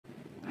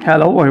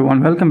Hello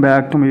everyone, welcome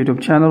back to my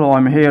YouTube channel.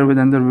 I'm here with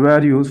another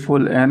very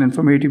useful and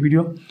informative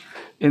video.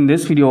 In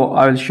this video,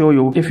 I will show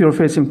you if you're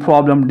facing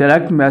problem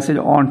direct message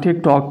on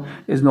TikTok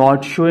is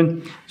not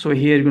showing. So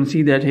here you can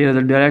see that here is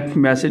a direct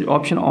message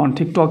option on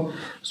TikTok.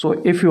 So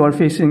if you are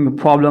facing a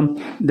problem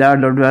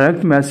that the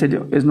direct message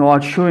is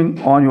not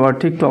showing on your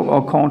TikTok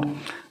account,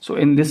 so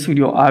in this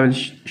video I will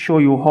show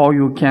you how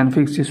you can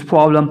fix this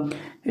problem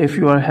if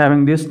you are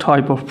having this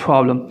type of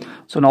problem.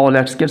 So now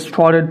let's get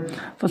started.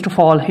 First of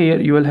all, here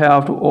you will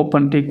have to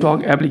open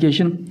TikTok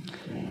application.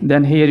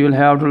 Then here you will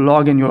have to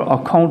log in your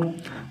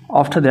account.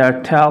 After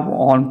that, tap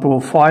on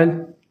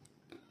profile.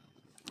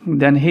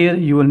 Then here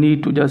you will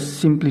need to just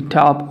simply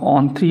tap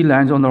on three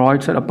lines on the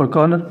right side upper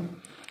corner.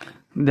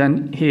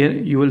 Then here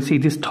you will see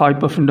this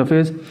type of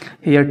interface.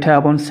 Here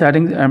tap on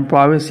settings and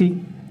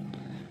privacy.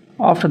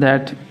 After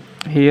that,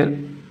 here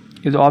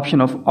is the option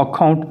of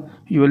account.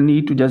 You will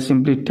need to just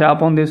simply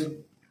tap on this.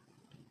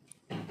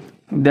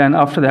 Then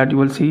after that you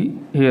will see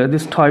here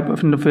this type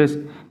of interface.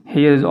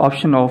 Here is the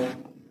option of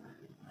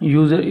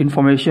user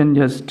information.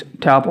 Just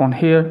tap on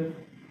here.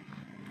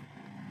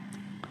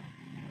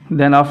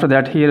 Then after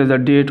that, here is the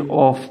date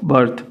of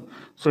birth.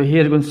 So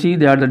here you can see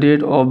that the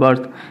date of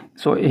birth.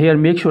 So here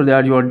make sure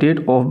that your date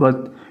of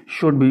birth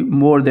should be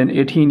more than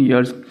 18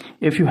 years.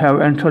 If you have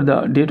entered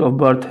the date of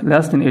birth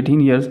less than 18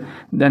 years,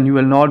 then you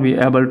will not be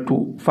able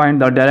to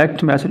find the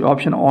direct message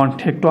option on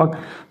TikTok.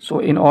 So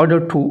in order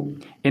to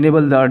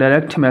enable the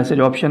direct message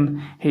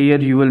option, here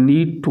you will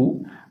need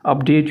to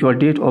update your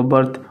date of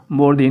birth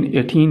more than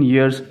 18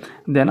 years.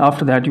 Then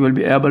after that you will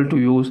be able to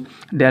use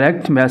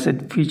direct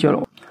message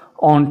feature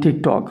on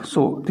TikTok.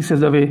 So this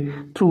is the way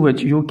through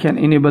which you can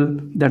enable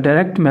the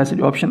direct message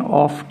option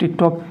of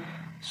TikTok.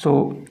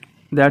 So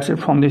that's it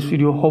from this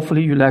video.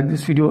 Hopefully you like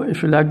this video.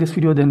 If you like this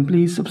video, then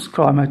please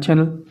subscribe my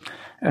channel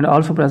and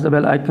also press the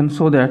bell icon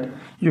so that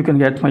you can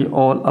get my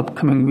all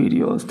upcoming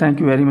videos. Thank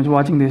you very much for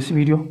watching this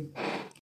video.